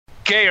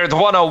Okay, Earth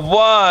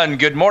 101.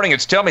 Good morning.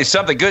 It's Tell Me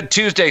Something Good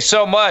Tuesday.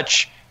 So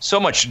much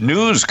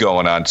news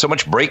going on. So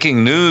much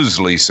breaking news,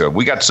 Lisa.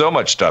 We got so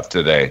much stuff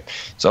today.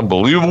 It's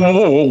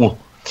unbelievable.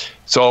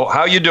 So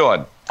how you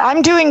doing?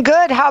 I'm doing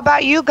good. How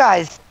about you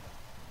guys?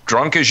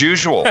 Drunk as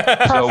usual.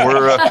 So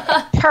we're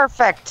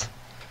Perfect.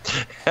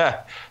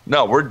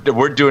 No,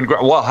 we're doing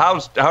great. Well, how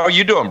are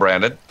you doing,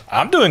 Brandon?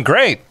 I'm doing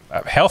great.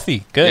 I'm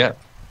healthy. Good. Yeah.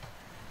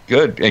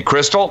 Good. And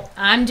Crystal?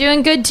 I'm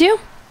doing good too.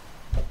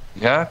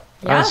 Yeah?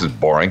 Oh, this is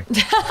boring.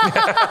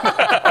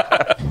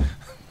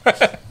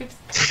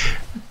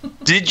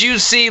 Did you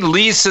see,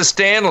 Lisa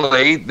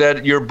Stanley,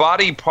 that your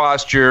body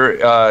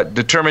posture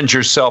determines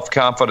your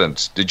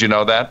self-confidence? Did you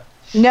know that?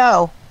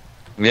 No.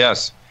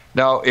 Yes.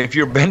 Now, if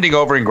you're bending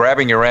over and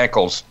grabbing your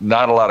ankles,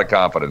 not a lot of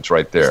confidence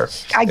right there.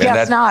 I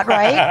guess not,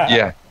 right?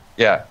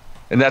 Yeah.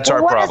 And that's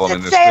our problem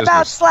in this business. What does it say about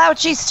business.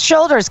 slouchy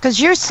shoulders?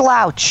 Because you're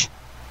slouch.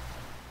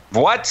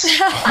 What?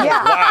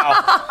 Yeah.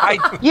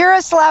 Wow. You're a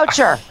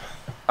sloucher.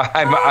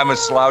 I'm a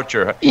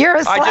sloucher. You're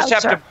a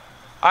sloucher.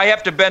 I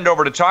have to bend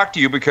over to talk to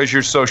you because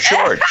you're so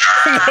short.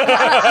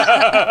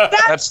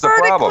 That's the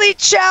problem. vertically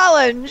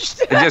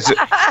challenged.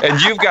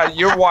 And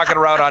you're walking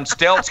around on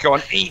stilts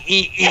going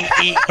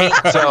ee.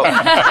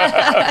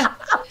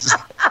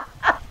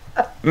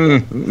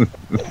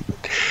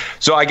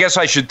 So I guess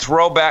I should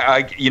throw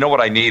back. You know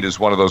what I need is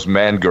one of those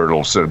man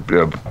girdles to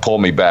pull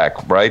me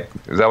back, right?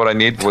 Is that what I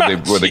need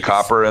with the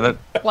copper in it?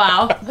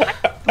 Wow.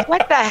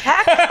 What the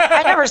heck?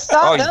 I never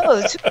saw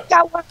those. Who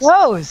got one of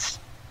those?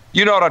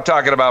 You know what I'm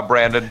talking about,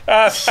 Brandon.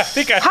 I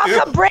think I How do.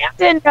 come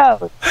Brandon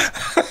knows?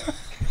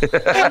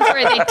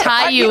 Where they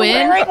tie you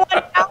in. Wearing one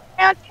now,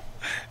 Brandon?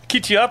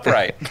 Keep you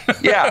upright.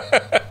 Yeah.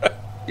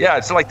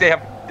 It's like they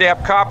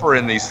have copper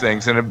in these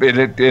things, and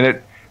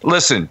it.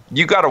 Listen,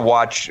 you got to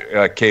watch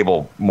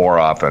cable more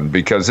often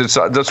because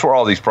that's where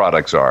all these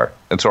products are.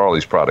 That's where all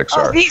these products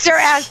are. These are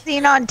as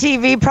seen on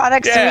TV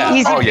products. Yeah.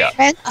 Easy yeah.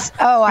 I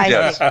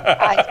see.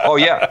 Oh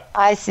yeah.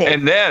 I see.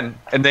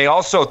 And they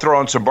also throw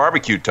in some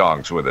barbecue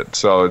tongs with it,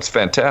 so it's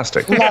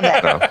fantastic. Love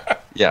it. So,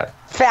 yeah.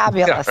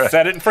 Fabulous.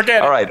 Set it and forget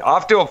it. All right,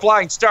 off to a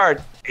flying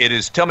start. It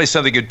is Tell Me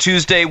Something Good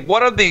Tuesday.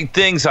 One of the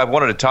things I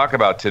wanted to talk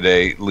about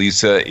today,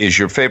 Lisa, is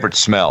your favorite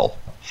smell.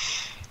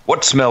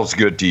 What smells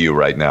good to you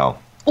right now?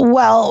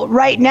 Well,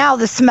 right now,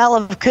 the smell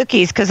of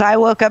cookies, because I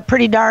woke up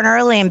pretty darn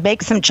early and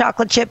baked some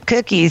chocolate chip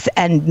cookies,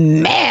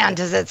 and man,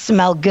 does it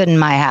smell good in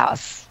my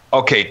house.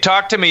 Okay,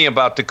 talk to me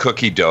about the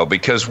cookie dough,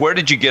 because where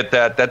did you get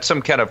that? That's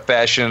some kind of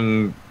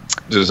fashion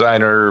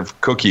designer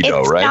cookie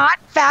dough, right? It's not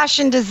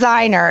fashion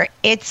designer.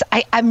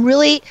 I'm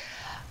really...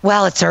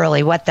 Well, it's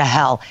early. What the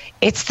hell?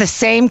 It's the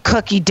same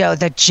cookie dough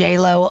that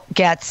J-Lo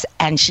gets,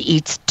 and she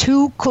eats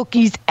 2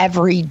 cookies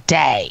every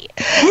day.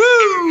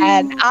 Woo!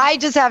 And I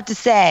just have to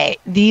say,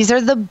 these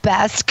are the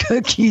best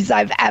cookies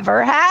I've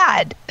ever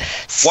had.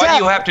 Why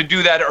do you have to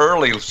do that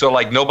early? So,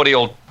 like, nobody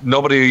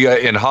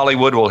in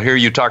Hollywood will hear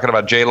you talking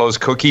about J-Lo's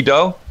cookie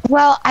dough?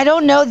 Well, I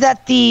don't know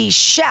that the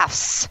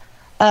chefs,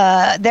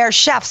 their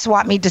chefs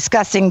want me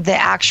discussing the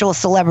actual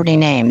celebrity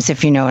names,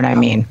 if you know what I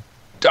mean.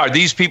 Are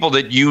these people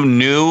that you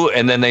knew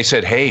and then they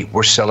said, hey,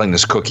 we're selling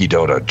this cookie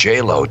dough to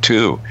J-Lo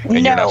too,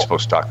 and you're not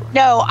supposed to talk about it?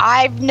 No,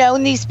 I've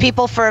known these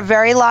people for a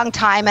very long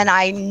time, and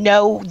I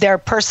know they're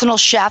personal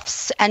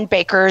chefs and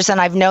bakers,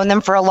 and I've known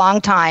them for a long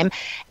time.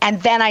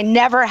 And then I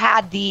never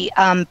had the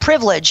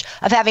privilege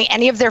of having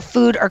any of their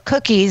food or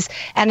cookies,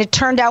 and it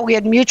turned out we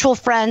had mutual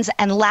friends,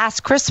 and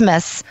last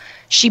Christmas,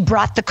 she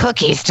brought the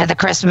cookies to the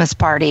Christmas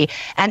party.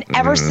 And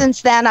ever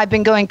since then, I've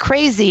been going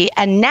crazy.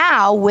 And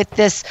now with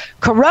this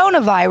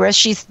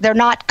coronavirus, they're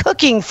not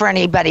cooking for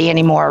anybody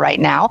anymore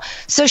right now.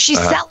 So she's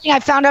selling, I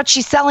found out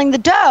she's selling the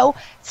dough.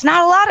 It's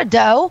not a lot of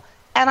dough.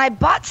 And I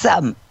bought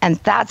some. And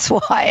that's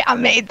why I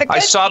made the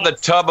cookies. I saw the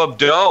tub of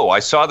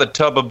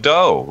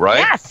dough, right?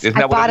 Yes, Isn't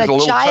that I bought what it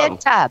is? a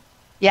giant tub.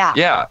 Yeah.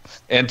 Yeah.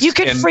 And you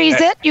can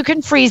freeze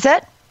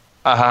it.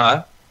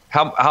 Uh-huh.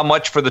 How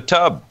much for the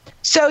tub?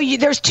 So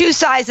there's 2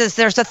 sizes.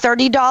 There's a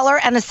 $30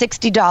 and a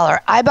 $60.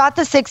 I bought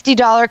the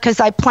 $60 because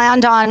I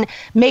planned on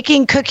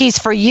making cookies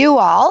for you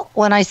all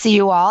when I see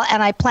you all.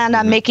 And I planned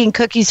on making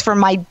cookies for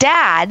my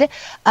dad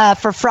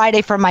for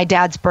Friday for my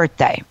dad's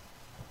birthday.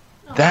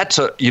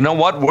 You know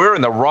what? We're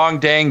in the wrong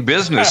dang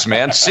business,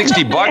 man.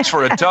 $60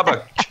 for a tub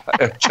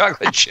of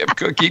chocolate chip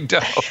cookie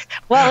dough.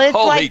 Well, it's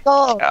Holy like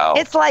gold. cow.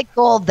 It's like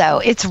gold, though.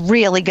 It's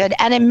really good.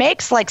 And it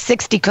makes like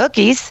 60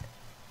 cookies.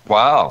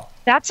 Wow.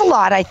 That's a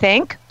lot, I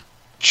think.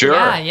 Sure.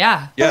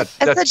 Yeah. Yeah.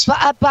 It's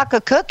a buck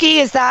a cookie.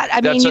 Is that, I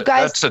mean, you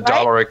guys. That's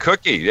 $1 a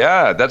cookie.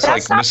 Yeah. That's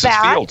like not Mrs.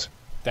 bad. Fields.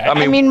 I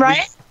mean,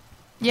 right?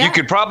 Yeah. You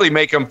could probably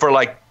make them for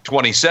like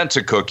 20 cents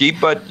a cookie,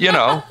 but you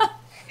know.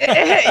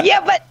 Yeah,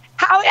 but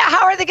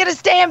how are they going to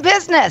stay in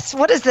business?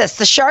 What is this,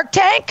 the Shark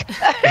Tank?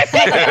 I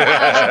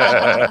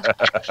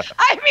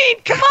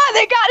mean, come on,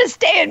 they got to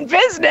stay in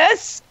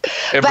business.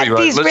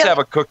 Let's have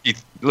a cookie.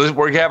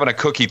 We're having a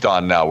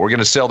cookie-thon now. We're going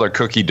to sell their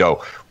cookie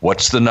dough.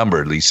 What's the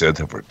number, Lisa,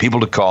 for people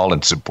to call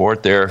and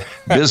support their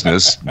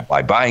business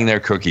by buying their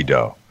cookie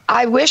dough?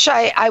 I wish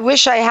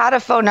I had a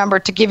phone number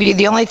to give you.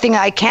 The only thing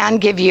I can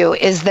give you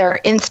is their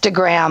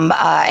Instagram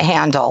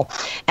handle,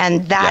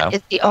 and that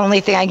is the only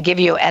thing I can give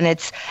you. And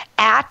it's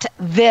at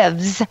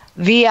Vivs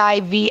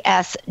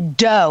VIVS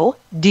Dough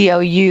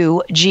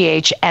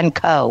DOUGH and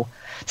Co.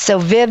 So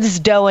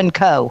Vivs Dough and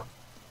Co.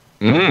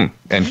 And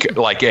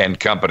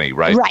company,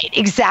 right? Right,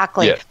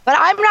 exactly. Yeah. But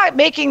I'm not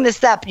making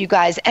this up, you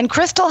guys. And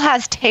Crystal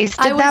has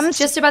tasted them. I was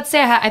just about to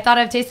say, I thought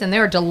I've tasted them. They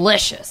were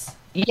delicious.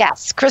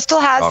 Yes, Crystal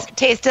has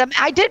tasted them.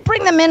 I did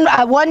bring them in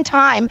one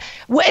time.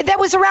 That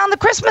was around the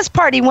Christmas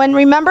party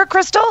remember,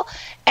 Crystal?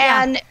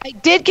 And I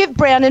did give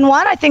Brandon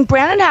one. I think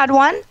Brandon had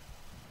one.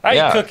 I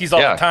eat cookies all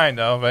the time,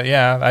 though. But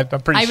I'm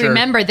pretty sure. I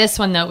remember this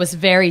one, though. It was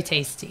very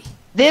tasty.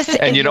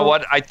 And you know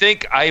what? I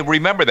think I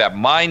remember that.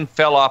 Mine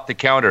fell off the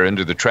counter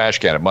into the trash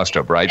can. It must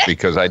have, right?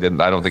 Because I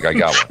don't think I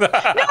got one. No,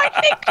 I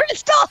think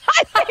Crystal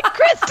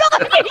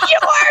ate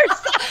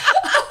yours.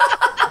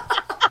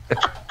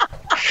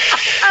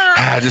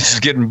 This is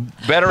getting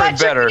better and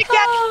better.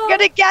 You're going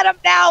to get them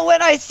now.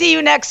 When I see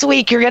you next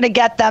week, you're going to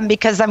get them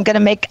because I'm going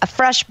to make a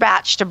fresh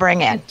batch to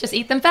bring in. Just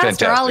eat them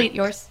faster. Fantastic. I'll eat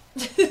yours.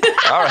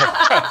 All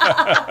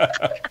right.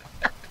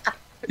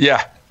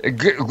 Yeah.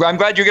 I'm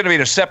glad you're going to be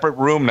in a separate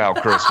room now,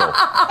 Crystal.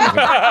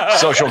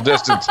 Social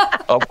distance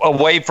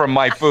away from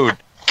my food.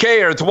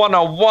 K-Earth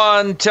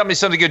 101, tell me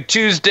something good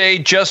Tuesday.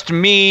 Just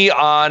me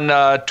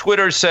on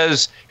Twitter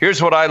says, here's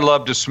what I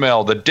love to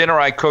smell. The dinner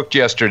I cooked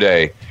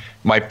yesterday.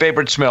 My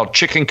favorite smell,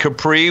 chicken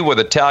capri with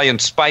Italian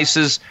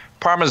spices,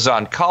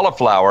 Parmesan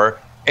cauliflower,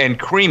 and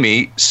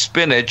creamy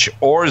spinach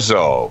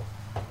orzo.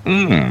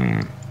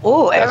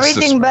 Oh,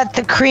 everything but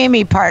the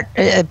creamy part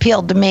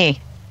appealed to me.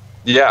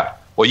 Yeah.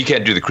 Well, you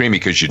can't do the creamy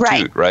because you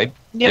toot, right?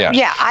 Yeah,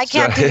 I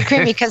can't do the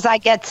creamy because I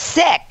get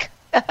sick.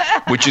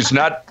 which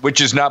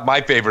is not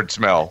my favorite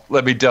smell,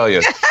 let me tell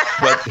you.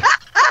 But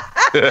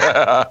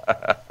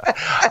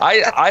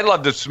I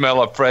love the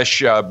smell of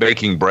fresh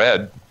baking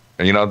bread.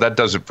 You know, that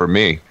does it for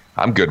me.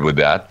 I'm good with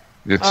that.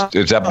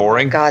 Is that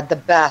boring? Oh, God, the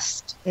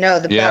best. No,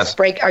 the best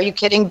break. Are you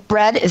kidding?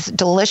 Bread is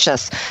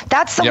delicious.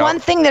 That's the one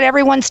thing that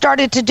everyone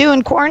started to do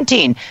in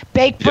quarantine.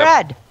 Bake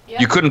bread.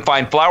 You couldn't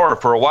find flour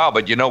for a while,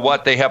 but you know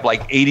what? They have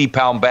like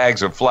 80-pound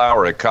bags of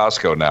flour at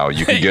Costco now.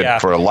 You can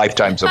get for a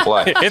lifetime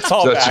supply. It's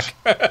all back.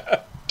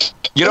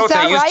 You know what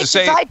they used to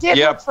say? I did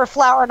look for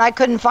flour and I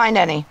couldn't find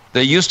any.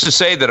 They used to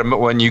say that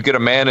when you get a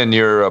man in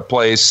your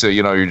place,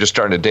 you're just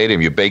starting to date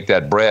him, you bake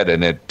that bread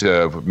and it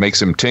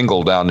makes him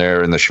tingle down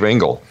there in the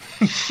schwingle.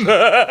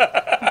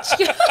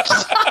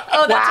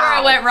 Oh, that's where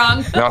I went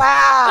wrong. No,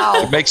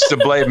 wow. It makes the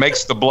blood,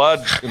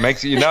 it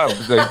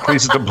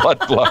increases the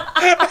blood flow.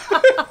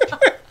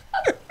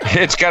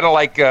 It's kind of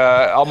like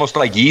almost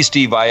like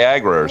yeasty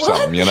Viagra or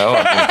something, you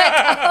know?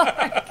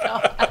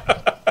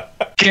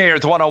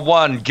 K-Earth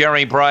 101,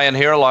 Gary Bryan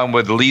here along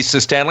with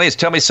Lisa Stanley. It's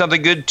Tell Me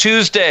Something Good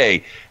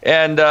Tuesday.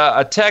 And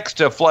a text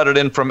flooded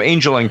in from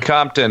Angel in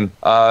Compton.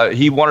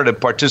 He wanted to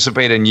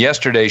participate in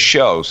yesterday's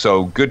show.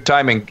 So good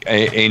timing,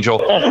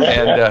 Angel.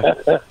 And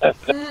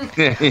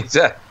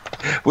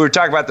we were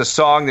talking about the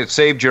song that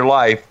saved your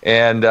life,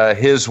 and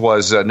his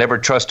was Never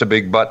Trust a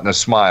Big Butt and a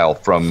Smile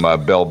from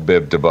Belle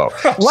Biv DeVoe.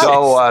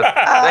 So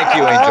thank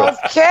you, Angel.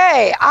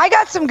 Okay, I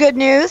got some good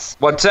news.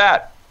 What's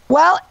that?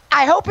 Well,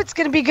 I hope it's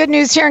going to be good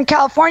news here in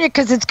California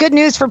because it's good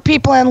news for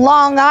people in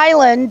Long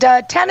Island.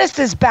 Tennis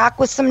is back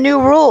with some new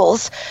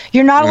rules.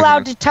 You're not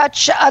allowed to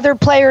touch other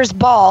players'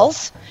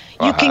 balls.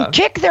 You can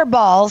kick their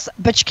balls,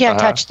 but you can't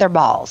touch their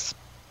balls.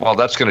 Well,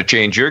 that's going to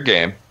change your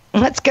game.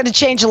 That's going to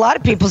change a lot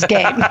of people's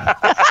game.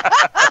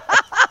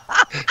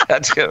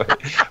 That's good.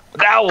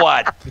 Now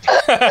what?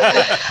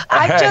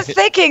 I'm just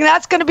thinking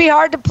that's going to be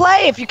hard to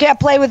play if you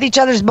can't play with each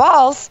other's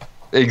balls.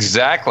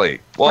 Exactly.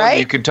 Well,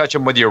 you can touch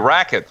them with your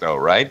racket, though,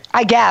 right?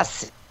 I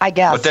guess.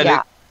 But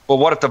then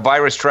what if the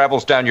virus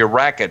travels down your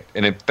racket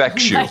and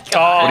infects you? What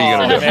are you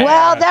going to do?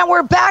 Well, then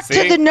we're back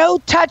to the no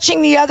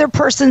touching the other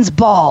person's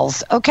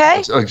balls,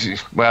 okay?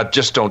 Well,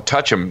 just don't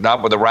touch them,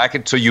 not with a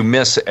racket, so you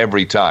miss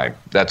every time.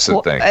 That's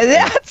the thing.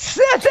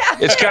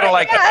 It's kind of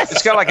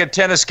like a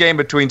tennis game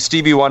between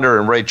Stevie Wonder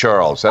and Ray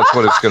Charles. That's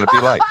what it's going to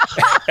be like.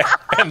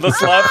 Endless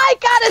love. I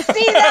got to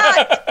see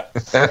that.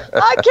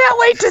 I can't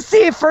wait to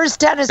see a first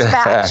tennis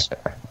match.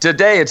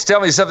 Today, it's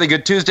Tell Me Something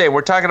Good Tuesday.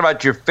 We're talking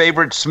about your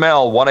favorite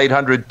smell,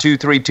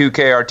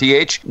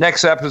 1-800-232-KRTH.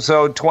 Next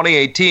episode,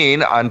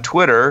 2018, on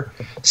Twitter,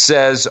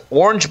 says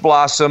orange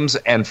blossoms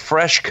and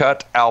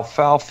fresh-cut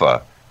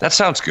alfalfa. That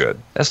sounds good.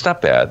 That's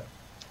not bad.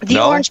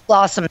 The orange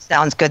blossom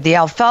sounds good. The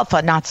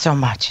alfalfa, not so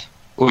much.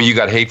 Oh, you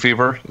got hay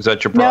fever? Is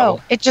that your problem?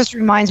 No, it just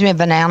reminds me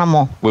of an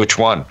animal. Which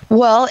one?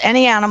 Well,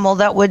 any animal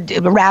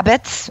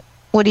rabbits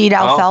would eat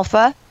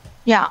alfalfa.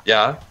 Yeah.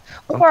 Yeah.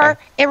 Or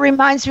it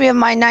reminds me of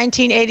my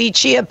 1980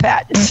 chia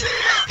pet.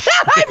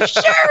 I'm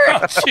sure.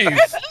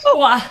 Jeez.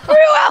 Wow.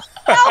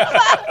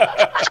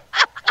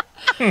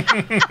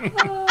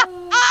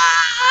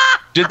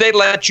 Did they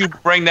let you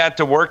bring that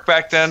to work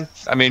back then?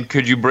 I mean,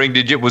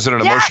 was it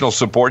an emotional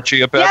support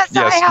chia pet? Yes,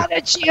 I had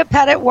a chia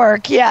pet at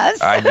work,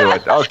 yes. I knew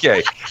it.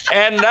 Okay.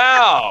 And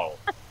now,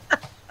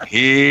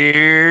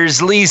 here's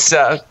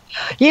Lisa.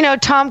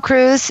 Tom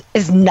Cruise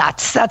is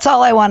nuts. That's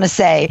all I want to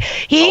say.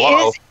 He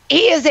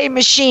is a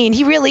machine.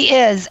 He really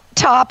is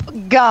Top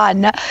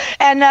Gun.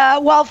 And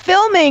while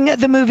filming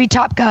the movie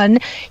Top Gun,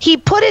 he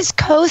put his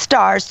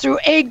co-stars through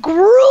a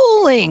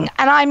grueling,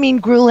 and I mean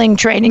grueling,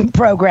 training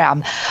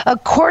program.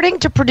 According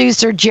to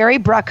producer Jerry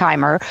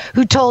Bruckheimer,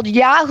 who told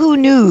Yahoo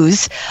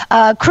News,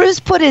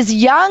 Cruise put his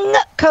young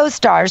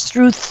co-stars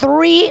through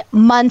 3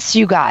 months,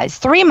 you guys,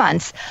 3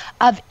 months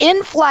of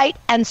in-flight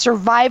and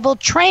survival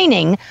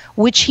training,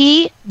 which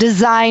he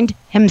designed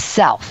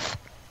himself.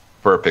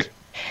 Perfect.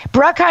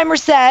 Bruckheimer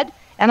said,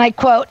 and I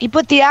quote, he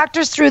put the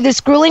actors through this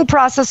grueling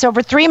process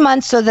over 3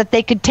 months so that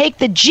they could take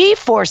the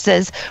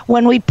G-forces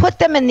when we put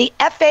them in the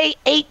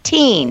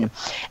FA-18.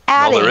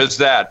 Well, there is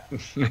that.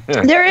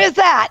 There is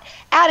that.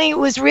 Adding it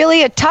was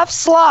really a tough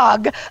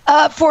slog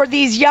for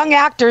these young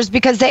actors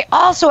because they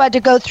also had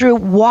to go through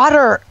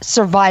water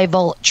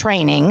survival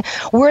training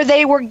where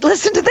they were,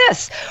 listen to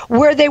this,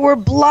 where they were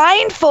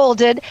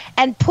blindfolded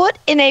and put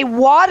in a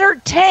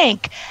water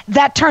tank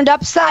that turned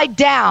upside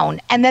down,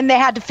 and then they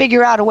had to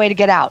figure out a way to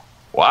get out.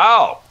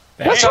 Wow.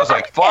 That sounds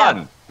like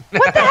fun.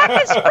 What the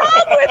heck is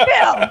wrong with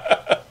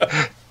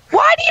him?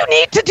 Why do you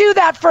need to do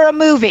that for a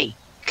movie?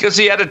 Because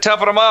he had to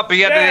toughen them up. They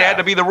had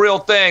to be the real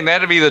thing. They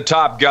had to be the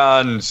Top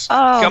Guns.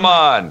 Oh, come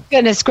on.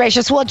 Goodness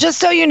gracious. Well, just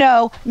so you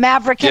know,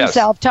 Maverick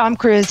himself, Tom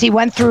Cruise, he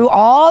went through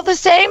all the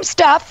same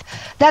stuff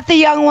that the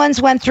young ones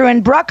went through.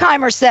 And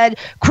Bruckheimer said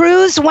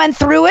Cruise went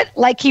through it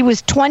like he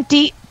was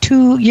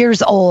 22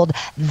 years old.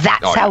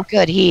 That's how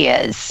good he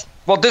is.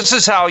 Well, this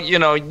is how,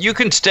 you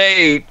can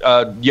stay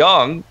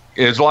young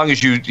as long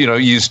as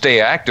you stay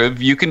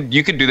active. You can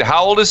do that.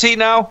 How old is he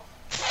now?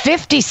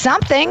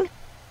 50-something.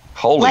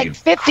 Holy like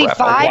 55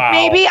 crap.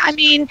 maybe. I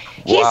mean,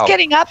 he's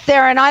getting up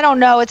there, and I don't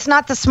know. It's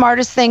not the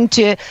smartest thing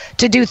to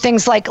do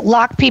things like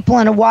lock people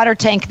in a water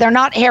tank. They're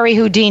not Harry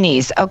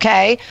Houdinis,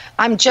 okay?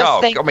 I'm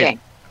just thinking. I mean,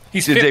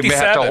 he's did 57. they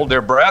have to hold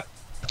their breath?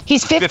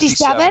 He's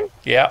 57?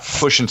 Yeah.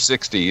 Pushing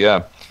 60,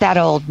 yeah. That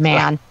old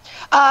man.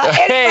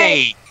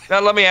 Hey,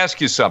 now let me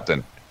ask you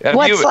something.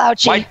 What's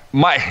slouchy?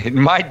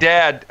 My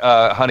dad,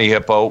 Honey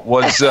Hippo,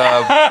 was...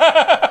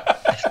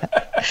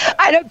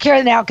 I don't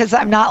care now because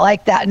I'm not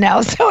like that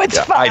now, so it's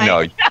fine. I know.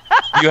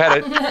 You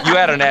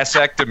had an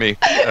ass-ectomy.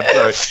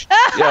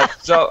 Yeah.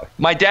 So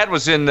my dad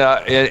was in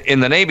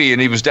the Navy, and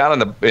he was down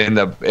in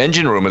the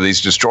engine room of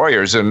these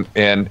destroyers,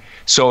 and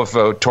so if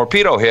a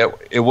torpedo hit,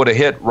 it would have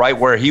hit right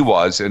where he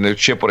was, and the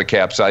ship would have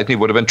capsized, and he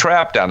would have been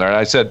trapped down there. And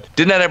I said,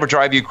 "Didn't that ever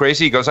drive you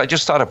crazy?" He goes, "I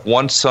just thought if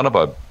one son of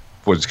a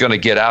was going to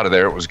get out of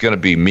there, it was going to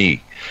be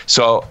me."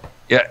 So.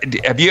 Yeah,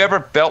 have you ever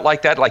felt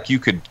like that? Like you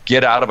could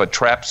get out of a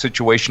trap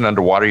situation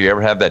underwater? You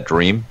ever have that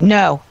dream?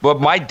 No.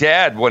 But my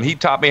dad, when he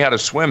taught me how to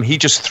swim, he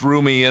just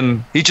threw me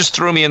in. He just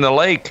threw me in the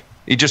lake.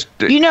 He just.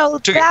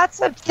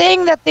 That's a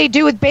thing that they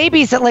do with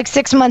babies at like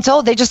 6 months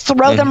old. They just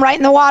throw them right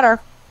in the water.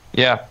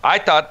 Yeah, I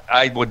thought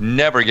I would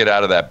never get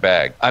out of that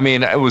bag. I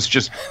mean, it was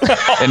just,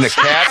 and the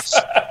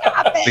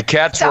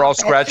cats were all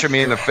scratching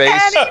me in the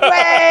face.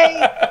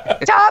 Anyway,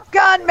 Top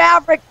Gun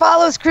Maverick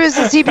follows Cruise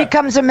as he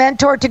becomes a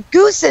mentor to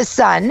Goose's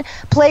son,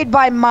 played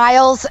by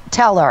Miles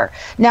Teller.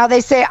 Now, they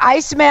say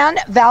Iceman,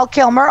 Val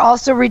Kilmer,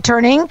 also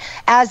returning,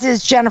 as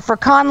is Jennifer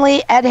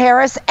Connelly, Ed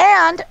Harris,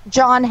 and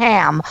John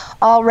Hamm,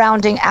 all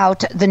rounding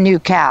out the new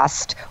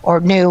cast, or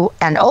new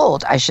and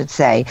old, I should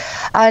say.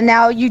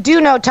 Now, you do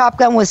know Top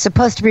Gun was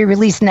supposed to be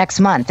released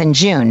next month in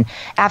June,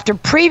 after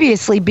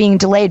previously being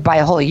delayed by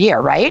a whole year,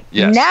 right?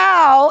 Yes.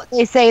 Now,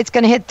 they say it's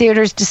going to hit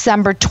theaters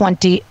December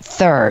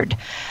 23rd.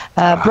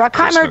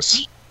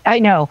 Bruckheimer, I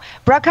know.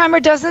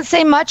 Bruckheimer doesn't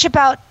say much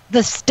about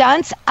the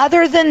stunts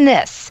other than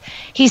this.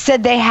 He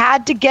said they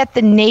had to get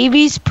the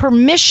Navy's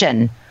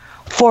permission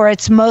for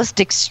its most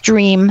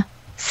extreme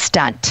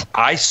stunt.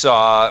 I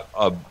saw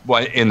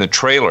in the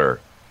trailer,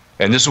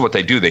 and this is what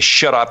they do. They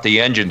shut off the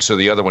engine so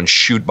the other ones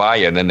shoot by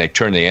you, and then they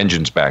turn the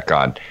engines back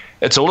on.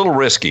 It's a little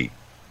risky.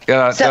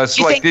 So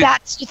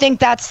you think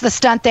that's the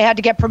stunt they had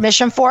to get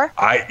permission for?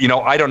 I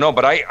don't know,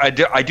 but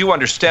I do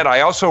understand.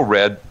 I also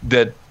read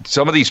that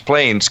some of these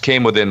planes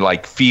came within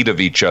like feet of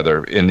each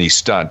other in these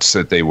stunts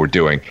that they were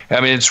doing.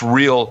 I mean, it's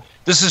real.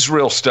 This is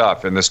real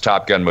stuff in this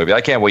Top Gun movie. I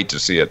can't wait to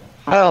see it.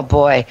 Oh,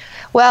 boy.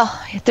 Well,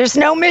 there's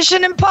no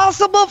Mission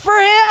Impossible for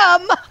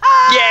him.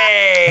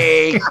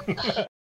 Yay!